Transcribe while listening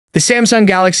The Samsung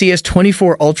Galaxy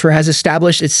S24 Ultra has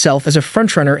established itself as a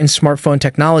frontrunner in smartphone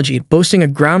technology, boasting a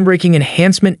groundbreaking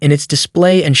enhancement in its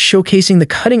display and showcasing the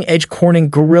cutting-edge Corning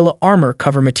Gorilla Armor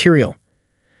cover material.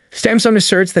 Samsung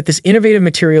asserts that this innovative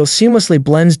material seamlessly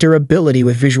blends durability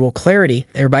with visual clarity,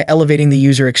 thereby elevating the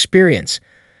user experience.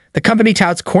 The company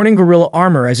touts Corning Gorilla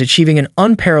Armor as achieving an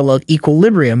unparalleled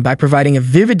equilibrium by providing a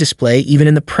vivid display even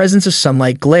in the presence of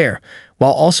sunlight glare,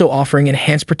 while also offering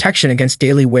enhanced protection against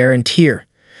daily wear and tear.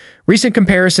 Recent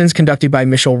comparisons conducted by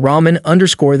Mishaal Rahman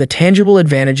underscore the tangible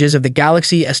advantages of the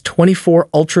Galaxy S24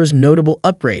 Ultra's notable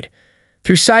upgrade.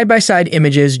 Through side-by-side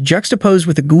images juxtaposed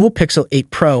with the Google Pixel 8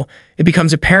 Pro, it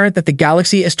becomes apparent that the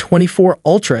Galaxy S24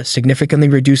 Ultra significantly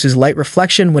reduces light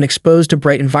reflection when exposed to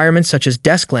bright environments such as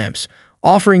desk lamps,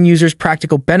 offering users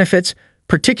practical benefits,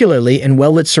 particularly in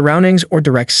well-lit surroundings or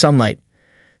direct sunlight.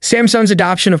 Samsung's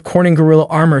adoption of Corning Gorilla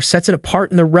Armor sets it apart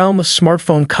in the realm of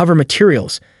smartphone cover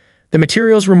materials. The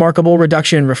material's remarkable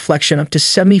reduction in reflection up to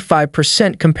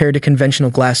 75% compared to conventional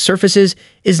glass surfaces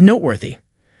is noteworthy.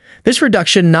 This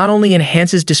reduction not only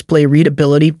enhances display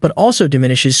readability but also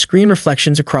diminishes screen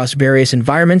reflections across various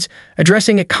environments,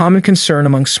 addressing a common concern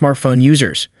among smartphone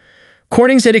users.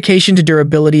 Corning's dedication to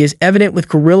durability is evident with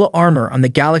Gorilla Armor on the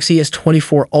Galaxy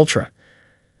S24 Ultra.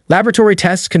 Laboratory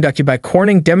tests conducted by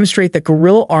Corning demonstrate that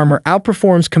Gorilla Armor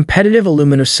outperforms competitive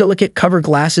aluminosilicate cover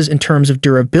glasses in terms of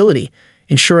durability,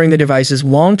 ensuring the device's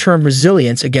long-term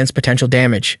resilience against potential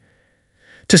damage.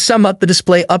 To sum up, the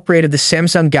display upgrade of the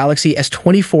Samsung Galaxy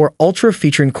S24 Ultra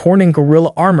featuring Corning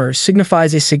Gorilla Armor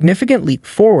signifies a significant leap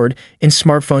forward in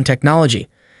smartphone technology.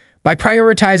 By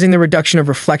prioritizing the reduction of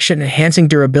reflection, enhancing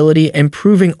durability, and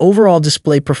improving overall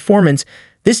display performance,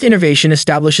 this innovation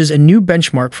establishes a new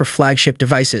benchmark for flagship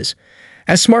devices.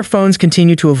 As smartphones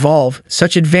continue to evolve,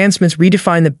 such advancements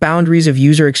redefine the boundaries of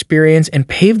user experience and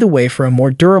pave the way for a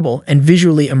more durable and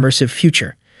visually immersive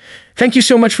future. Thank you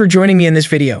so much for joining me in this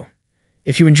video.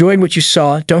 If you enjoyed what you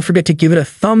saw, don't forget to give it a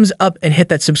thumbs up and hit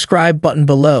that subscribe button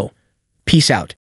below. Peace out.